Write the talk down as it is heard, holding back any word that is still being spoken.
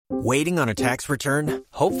Waiting on a tax return?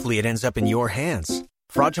 Hopefully it ends up in your hands.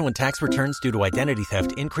 Fraudulent tax returns due to identity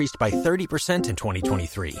theft increased by 30% in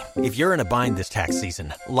 2023. If you're in a bind this tax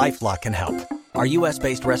season, LifeLock can help. Our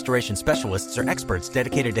U.S.-based restoration specialists are experts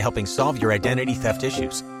dedicated to helping solve your identity theft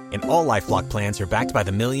issues. And all LifeLock plans are backed by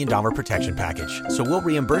the $1 Million Protection Package. So we'll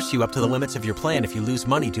reimburse you up to the limits of your plan if you lose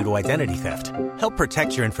money due to identity theft. Help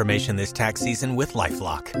protect your information this tax season with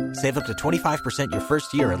LifeLock. Save up to 25% your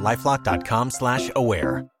first year at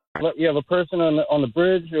LifeLock.com/aware. You have a person on the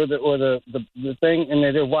bridge or the thing, and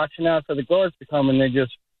they're watching out for the guards to come, and he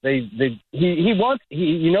wants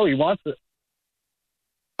it.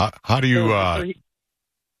 How do you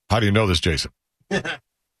know this, Jason?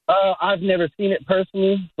 I've never seen it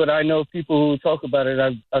personally, but I know people who talk about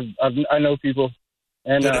it. I know people.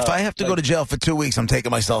 And dude, if I have to go to jail for 2 weeks, I'm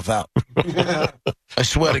taking myself out. I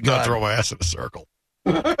swear to God. Not throw my ass in a circle.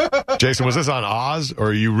 Jason, was this on Oz,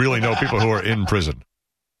 or you really know people who are in prison?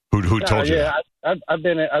 Who told you? Yeah, I've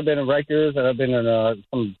been in Rikers, and I've been in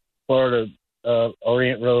some Florida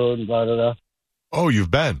Orient Road and blah blah blah. Oh,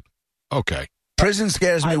 you've been? Okay. Prison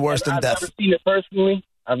scares me worse than death.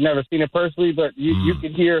 I've never seen it personally, but you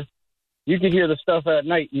could hear the stuff at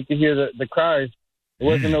night. You could hear the cries. It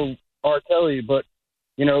wasn't no R. Kelly, but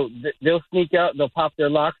they'll sneak out. They'll pop their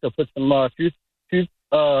locks. They'll put some tooth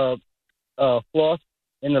floss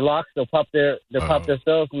in the locks. They'll pop their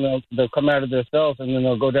cells, and they'll come out of their cells, and then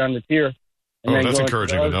they'll go down the tier. And that's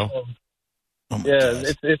encouraging to know. Yeah,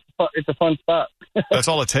 it's a fun spot. That's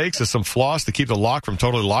all it takes is some floss to keep the lock from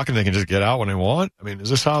totally locking. They can just get out when they want. I mean, is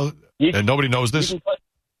this how? And nobody knows this.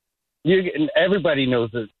 Everybody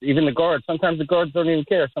knows it. Even the guards. Sometimes the guards don't even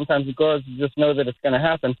care. Sometimes the guards just know that it's going to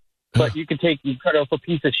happen. But you cut off a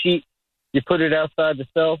piece of sheet, you put it outside the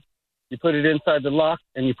cell, you put it inside the lock,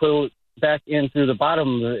 and you pull it back in through the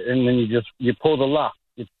bottom, and then you pull the lock.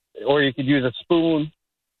 Or you could use a spoon.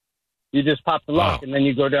 You just pop the lock, and then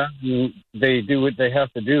you go down, and they do what they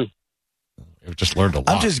have to do. You've just learned a lot.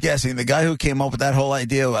 I'm just guessing. The guy who came up with that whole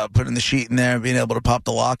idea about putting the sheet in there and being able to pop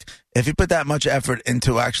the lock, if he put that much effort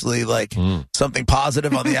into actually something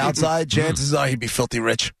positive on the outside, chances are he'd be filthy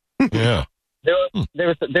rich. Yeah. There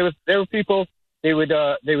were people. They would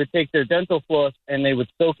take their dental floss and they would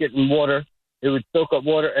soak it in water. It would soak up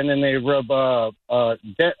water, and then they rub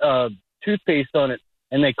toothpaste on it.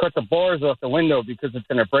 And they cut the bars off the window because it's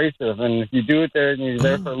an abrasive. And if you do it there and you're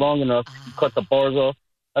there for long enough, you cut the bars off.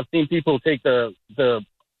 I've seen people take the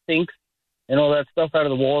sinks and all that stuff out of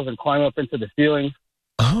the walls and climb up into the ceilings.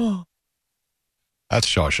 Oh. That's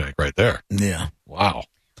Shawshank right there. Yeah. Wow.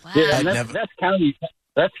 Yeah, that's county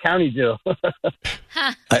jail. That's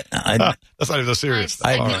not even serious.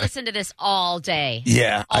 I can listen to this all day.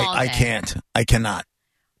 Yeah, I can't. I cannot.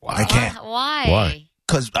 Wow. I can't. Why?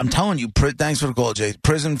 Because I'm telling you, thanks for the call, Jay.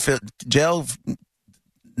 Jail,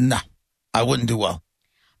 no, I wouldn't do well.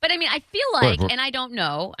 But I mean, I feel like, and I don't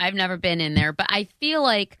know, I've never been in there, but I feel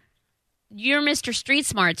like you're Mr. Street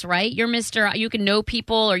Smarts, right? You're Mr. You can know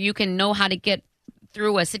people, or you can know how to get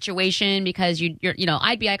through a situation because you're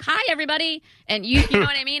I'd be like, hi, everybody. And you know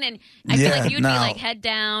what I mean? And I feel like you'd be like head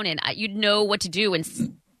down and you'd know what to do.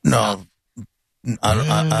 And no,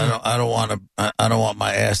 I don't want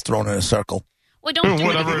my ass thrown in a circle. Well, don't do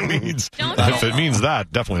whatever it means. If it means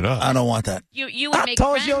that, definitely not. I don't want that. You would make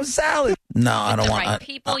told you salad. No, I don't want right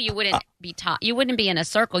people. You wouldn't be taught. You wouldn't be in a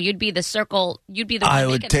circle. You'd be the circle. You'd be the. I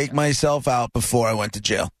would take myself out before I went to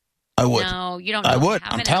jail. I would. No, you don't. I would.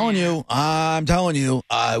 I'm telling you, I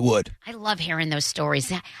would. I love hearing those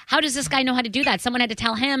stories. How does this guy know how to do that? Someone had to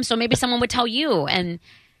tell him, so maybe someone would tell you. And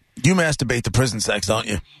you masturbate to prison sex, don't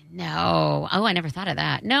you? No. Oh, I never thought of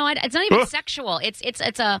that. No, it's not even sexual. It's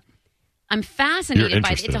a. I'm fascinated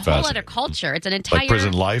by it. It's a whole other culture. It's an entire like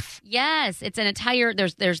prison life. Yes, it's an entire.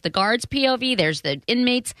 There's the guards POV. There's the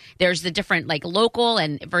inmates. There's the different local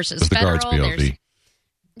and versus federal. The guards POV.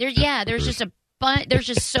 There's just a bunch. There's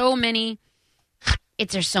just so many.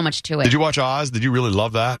 There's so much to it. Did you watch Oz? Did you really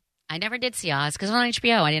love that? I never did see Oz because on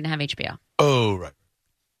HBO I didn't have HBO. Oh right.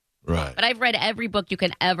 But I've read every book you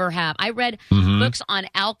can ever have. I read books on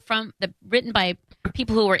written by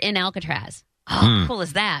people who were in Alcatraz. How cool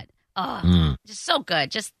is that? Oh, just so good.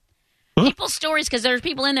 Just people's stories, because there's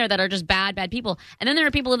people in there that are just bad people. And then there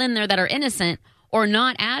are people in there that are innocent or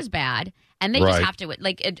not as bad. And they just have to,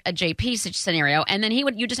 like a JP scenario. And then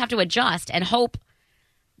you just have to adjust and hope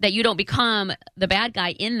that you don't become the bad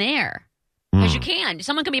guy in there. Because you can.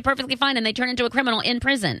 Someone can be perfectly fine and they turn into a criminal in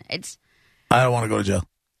prison. I don't want to go to jail.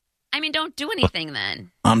 I mean, don't do anything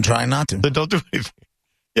then. I'm trying not to. Then don't do anything.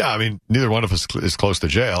 Yeah, I mean, neither one of us is close to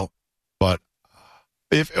jail. But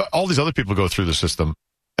if all these other people go through the system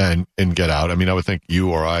and get out. I mean, I would think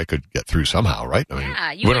you or I could get through somehow, right? I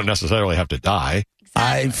mean, we don't necessarily have to die.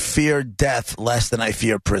 Exactly. I fear death less than I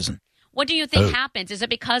fear prison. What do you think happens? Is it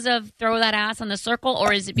because of throw that ass in the circle,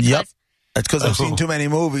 or is it because... Yep. It's because I've seen too many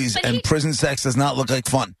movies, and prison sex does not look like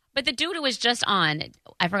fun. But the dude who was just on,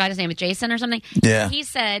 I forgot his name, Jason or something. Yeah. He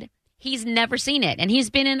said he's never seen it, and he's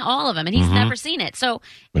been in all of them, and he's never seen it. So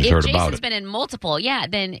He's if heard about Jason's it. been in multiple, yeah,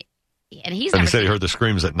 then... And he's And never he said seen he it. heard the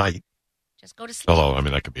screams at night. Just go to sleep. Although, I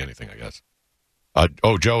mean, that could be anything, I guess.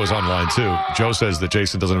 Joe is online, too. Joe says that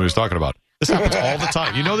Jason doesn't know what he's talking about. This happens all the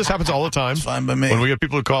time. You know this happens all the time. It's fine by me. When we get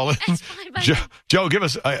people who call in. That's fine by me. Joe, give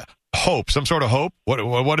us hope, some sort of hope.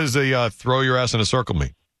 What does the throw your ass in a circle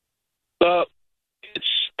mean? It's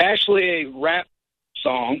actually a rap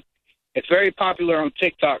song. It's very popular on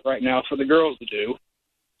TikTok right now for the girls to do.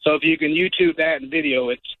 So if you can YouTube that and video,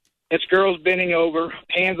 it's girls bending over,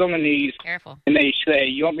 hands on the knees. Careful. And they say,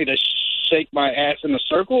 "You want me to shake my ass in a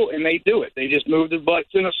circle?" And they do it. They just move their butts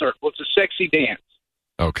in a circle. It's a sexy dance.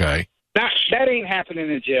 Okay. That ain't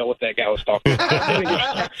happening in jail, what that guy was talking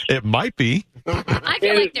about. It might be. I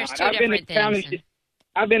feel like there's two different things.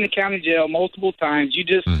 I've been to county jail multiple times.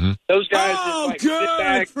 Those guys just like sit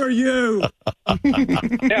back. For you. Yeah,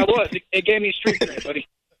 it was. It gave me street cred, buddy.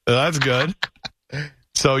 That's good.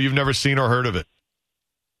 So you've never seen or heard of it?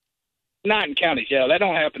 Not in county jail. That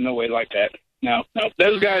don't happen no way like that. No.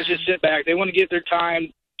 Those guys just sit back. They want to get their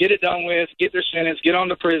time, get it done with, get their sentence, get on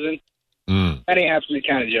to prison. That ain't happening in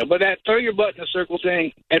county jail. But that throw your butt in a circle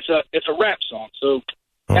thing, it's a rap song. So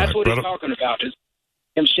that's what he's talking about, is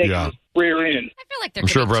him shaking his rear end. I feel like I'm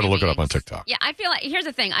sure Brett will look it up on TikTok. Yeah, I feel like, here's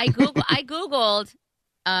the thing. I Googled,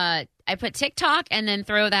 I put TikTok and then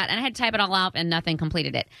throw that, and I had to type it all out, and nothing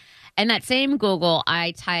completed it. And that same Google,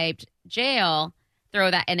 I typed jail, throw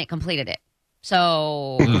that, and it completed it.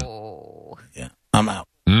 So... Yeah, I'm out.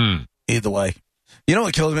 Either way. You know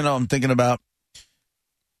what kills me now? I'm thinking about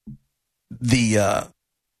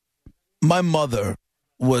my mother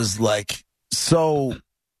was like so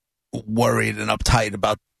worried and uptight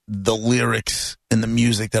about the lyrics and the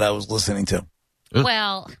music that I was listening to.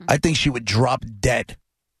 Well, I think she would drop dead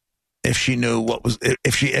if she knew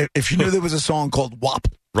if she knew there was a song called WAP.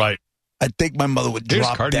 Right. I think my mother would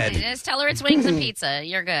drop dead. just tell her it's wings and pizza.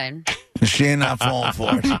 You're good. She ain't not falling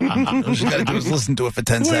for it. All she got to do is listen to it for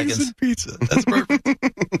 10 seconds. And pizza. That's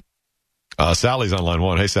perfect. Sally's on line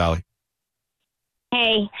 1. Hey, Sally.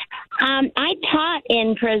 Hey, I taught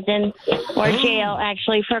in prison or jail,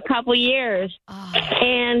 actually, for a couple years.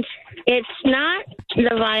 And it's not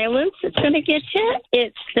the violence that's going to get you.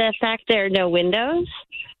 It's the fact there are no windows,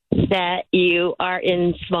 that you are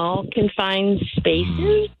in small, confined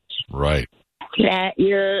spaces. Right. That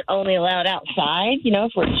you're only allowed outside,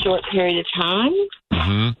 for a short period of time.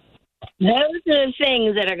 Those are the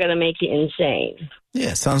things that are going to make you insane.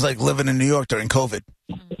 Yeah, sounds like living in New York during COVID.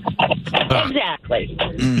 Exactly.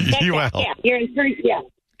 Well. You're in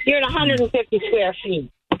 150 square feet.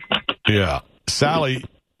 Yeah. Sally,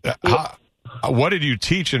 what did you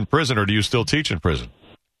teach in prison, or do you still teach in prison?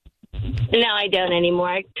 No, I don't anymore.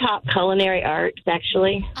 I taught culinary arts,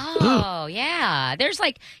 actually. Oh, yeah. There's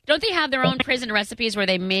don't they have their own prison recipes where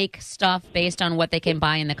they make stuff based on what they can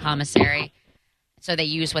buy in the commissary? So they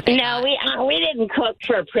use what they got? No, we didn't cook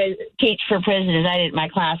for teach for prisoners. I did in my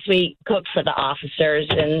class. We cooked for the officers,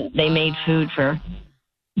 and they made food for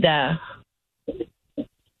the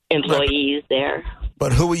employees there.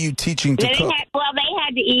 But who were you teaching to cook? They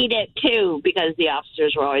had to eat it, too, because the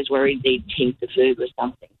officers were always worried they'd taint the food with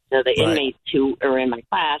something. So the inmates who are in my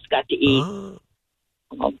class got to eat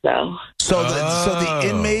also. So the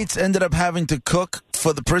inmates ended up having to cook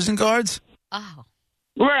for the prison guards? Oh.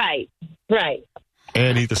 Right.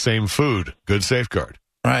 And eat the same food. Good safeguard.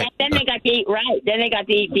 Right. And then they got to eat Then they got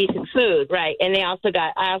to eat decent food. Right. And I also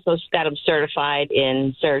got them certified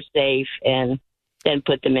in ServSafe and then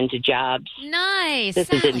put them into jobs. Nice. This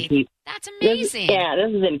is in Key. That's amazing.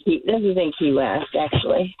 This is in Key West,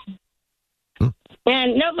 actually.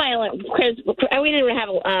 And no violent, because we didn't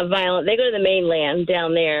have violent. They go to the mainland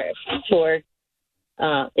down there for,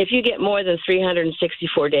 if you get more than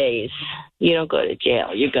 364 days, you don't go to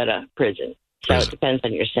jail. You go to prison. So it depends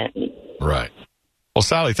on your sentence. Right. Well,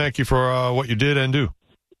 Sally, thank you for what you did and do.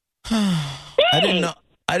 I didn't know.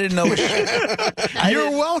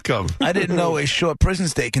 You're welcome. I didn't know a short prison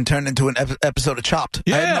stay can turn into an episode of Chopped.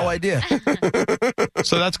 Yeah. I had no idea.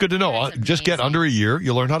 So that's good to know. Just get under a year.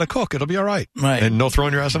 You'll learn how to cook. It'll be all right. Right. And no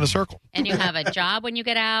throwing your ass in a circle. And you have a job when you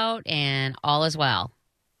get out, and all is well.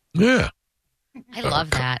 Yeah. I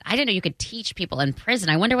love that. I didn't know you could teach people in prison.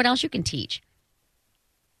 I wonder what else you can teach.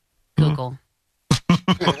 Google.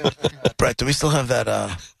 Brett, do we still have that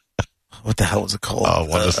what the hell was it called? Oh,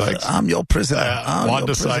 Wanda Sykes. I'm your prisoner. I'm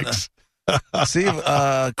Wanda your prisoner. Sykes. See,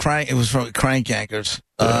 Crank. It was from Crank Yankers.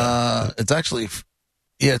 It's actually,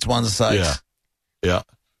 it's Wanda Sykes. Yeah.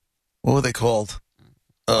 What were they called?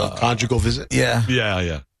 Conjugal visit. Yeah. Yeah.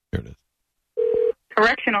 Here it is.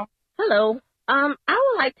 Correctional. Hello. I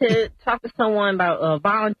would like to talk to someone about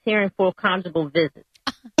volunteering for a conjugal visit.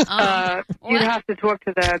 You'd have to talk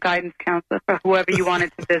to the guidance counselor or whoever you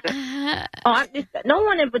wanted to visit. No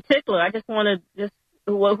one in particular. I just want to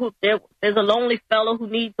there's a lonely fellow who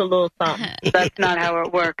needs a little something. That's not how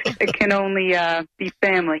it works. It can only be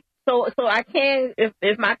family. So I can,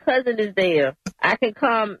 if my cousin is there, I can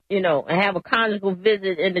come, and have a conjugal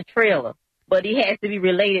visit in the trailer, but he has to be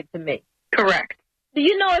related to me. Correct. Do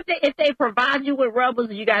you know if they provide you with rubbers,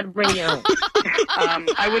 or you got to bring your own?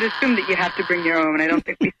 I would assume that you have to bring your own. I don't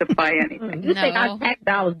think we supply anything. You think our tax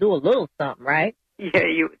dollars do a little something, right? Yeah,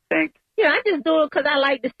 you would think. I just do it because I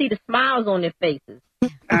like to see the smiles on their faces.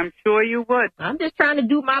 I'm sure you would. I'm just trying to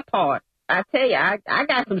do my part. I tell you, I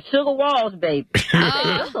got some sugar walls, baby.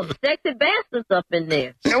 There's some sexy bastards up in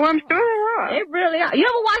there. No, I'm sure they are. They really are. You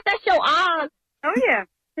ever watch that show, Oz? Oh, yeah.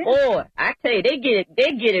 Boy, I tell you, they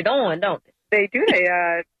get it on, don't they? They do.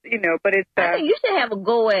 But it's... I think you should have a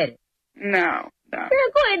go at it. No. Yeah,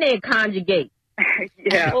 go in there and conjugate.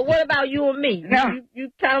 Yeah. Well, what about you and me? No. You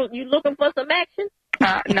looking for some action?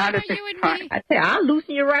 Not at this time. I tell you, I'll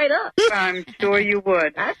loosen you right up. I'm sure you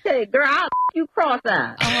would. I tell you, girl, I'll you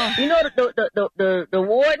cross-eyed. You know the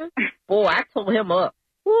warden? Boy, I told him up.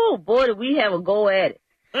 Oh, boy, did we have a go at it.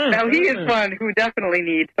 Now, he is one who definitely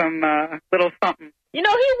needs some little something. He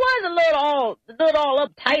was a little all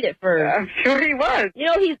uptight at first. I'm sure he was.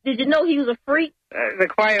 Did you know he was a freak? The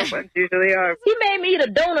quiet ones usually are. He made me eat a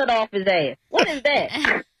donut off his ass. What is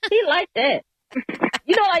that? He liked that.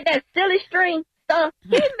 Like that silly string stuff?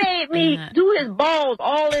 He made me do his balls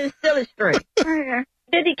all in silly string.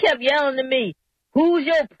 Then he kept yelling to me, "Who's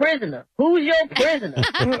your prisoner? Who's your prisoner?"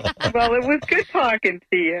 Well, it was good talking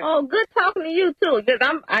to you. Oh, good talking to you too. Cause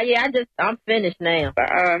I'm finished now.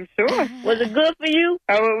 I'm sure. Was it good for you?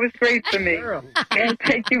 Oh, it was great for me. And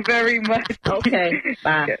thank you very much. Okay,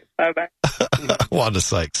 bye. Okay, bye. Wanda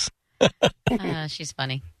Sykes. She's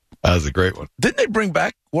funny. That was a great one.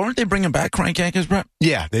 Weren't they bringing back Crank Yankers, Brett?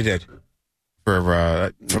 Yeah, they did. For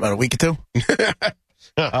about a week or two?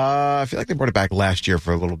 I feel like they brought it back last year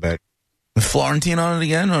for a little bit. With Florentine on it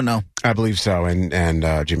again, or no? I believe so.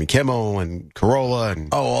 And Jimmy Kimmel and Corolla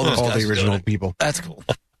and all the original people. That's cool.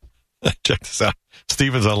 Check this out.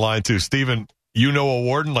 Steven's on line, too. Steven, you know a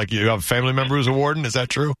warden? Like you have a family member who's a warden? Is that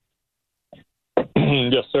true?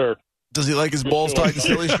 Yes, sir. Does he like his balls tied to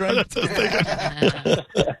silly string?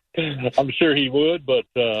 I'm sure he would, but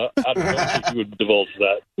I don't know if he would divulge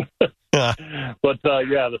that. But,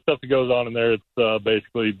 the stuff that goes on in there, it's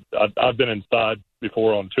basically, I've been inside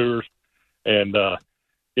before on tours, and,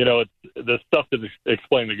 it's the stuff that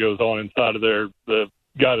explained that goes on inside of there, the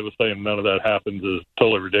guy that was saying none of that happens is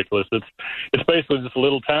totally ridiculous. It's basically just a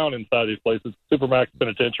little town inside these places, Supermax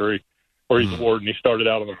Penitentiary, where he's a warden. He started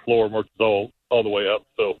out on the floor and worked all the way up.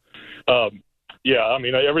 So,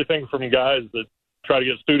 everything from guys that try to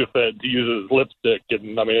get Sudafed to use as lipstick,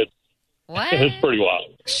 and it's pretty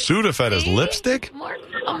wild. Sudafed as lipstick?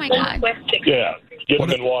 Oh my God! Yeah, getting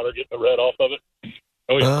them in water, getting the red off of it.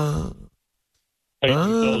 Oh yeah. Paint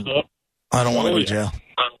themselves up. I don't want to go to jail.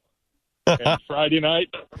 And Friday night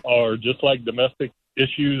are just like domestic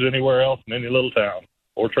issues anywhere else in any little town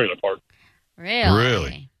or trailer park.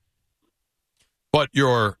 Really? But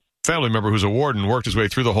your family member who's a warden worked his way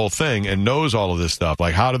through the whole thing and knows all of this stuff.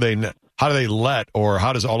 Like, how do they how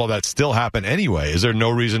does all of that still happen anyway? Is there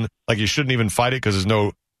no reason, like, you shouldn't even fight it because there's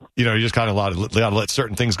no, you just kind of allowed to let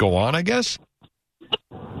certain things go on, I guess?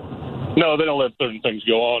 No, they don't let certain things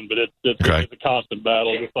go on, but it's a constant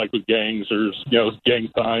battle, just like with gangs. There's,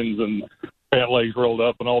 gang signs and pant legs rolled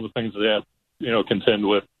up and all the things that they have, contend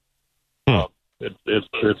with.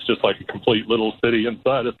 It's just like a complete little city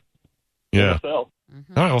inside it. Yeah. All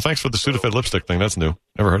right, well, thanks for the Sudafed lipstick thing. That's new.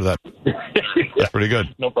 Never heard of that. That's pretty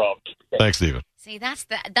good. No problem. Thanks, Steven. See, that's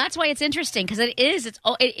why it's interesting, because it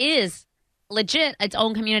is legit its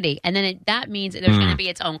own community, and then that means there's going to be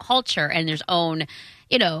its own culture and there's own,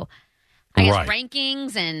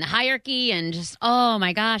 rankings and hierarchy and just, oh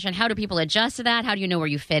my gosh, and how do people adjust to that? How do you know where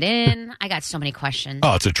you fit in? I got so many questions.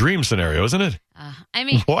 Oh, it's a dream scenario, isn't it?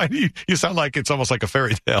 Why do you sound like it's almost like a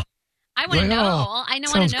fairy tale? I want to know. I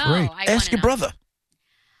want to know. Great. Ask your brother.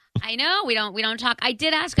 I know we don't talk. I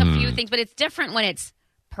did ask a few things, but it's different when it's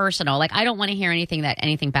personal. Like, I don't want to hear anything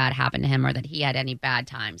bad happened to him or that he had any bad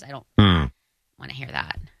times. I don't want to hear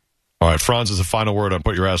that. All right, Franz is the final word on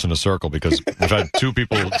Put Your Ass in a Circle because we've had two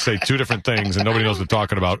people say two different things and nobody knows what they're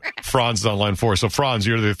talking about. Franz is on line 4. So, Franz,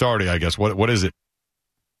 you're the authority, I guess. What is it?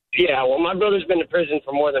 Yeah, well, my brother's been in prison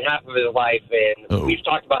for more than half of his life, and we've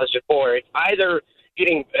talked about this before. It's either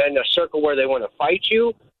getting in a circle where they want to fight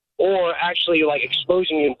you or actually, like,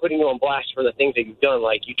 exposing you and putting you on blast for the things that you've done.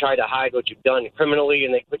 Like, you try to hide what you've done criminally,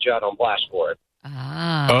 and they put you out on blast for it.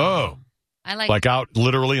 Oh. I like out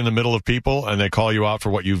literally in the middle of people, and they call you out for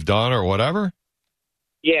what you've done or whatever?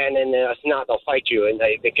 Yeah, and then if not, they'll fight you, and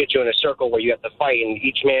they get you in a circle where you have to fight, and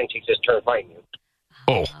each man takes his turn fighting you.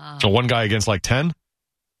 Oh, so one guy against like 10?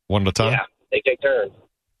 One at a time? Yeah, they take turns.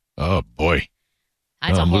 Oh, boy.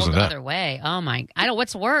 That's a whole other way. Oh, my.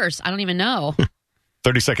 What's worse? I don't even know.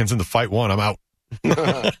 30 seconds into fight one, I'm out.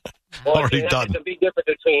 Well, already done. It's a big difference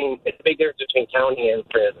between county and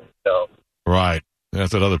prison. So. Right.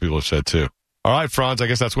 That's what other people have said, too. All right, Franz, I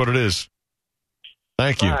guess that's what it is.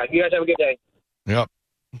 Thank you. All right, you guys have a good day. Yep.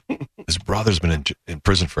 His brother's been in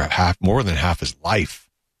prison for more than half his life.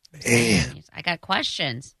 Man. I got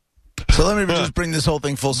questions. So let me just bring this whole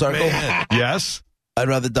thing full circle. Man. Yes? I'd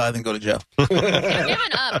rather die than go to jail. You've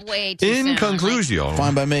given up way too soon. In conclusion.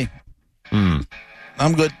 Fine by me.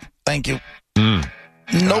 I'm good. Thank you.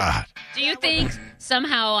 Nope. Do you think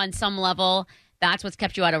somehow on some level that's what's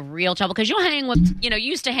kept you out of real trouble? Because you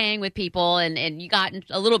used to hang with people and you got in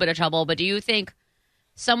a little bit of trouble, but do you think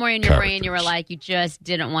somewhere in your brain you were like, you just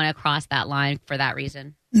didn't want to cross that line for that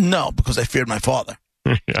reason? No, because I feared my father.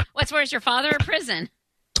 Yeah. What's worse, your father or prison?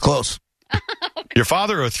 It's close. Your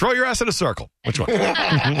father or throw your ass in a circle? Which one?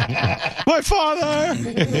 My father!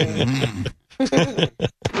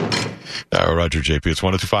 Roger JP, it's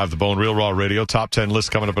 102.5 The Bone, Real Raw Radio. Top 10 list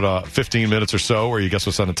coming up in 15 minutes or so, where you guess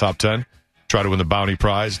what's on the top 10. Try to win the bounty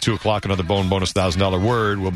prize. 2 o'clock, another Bone bonus $1,000 word. We'll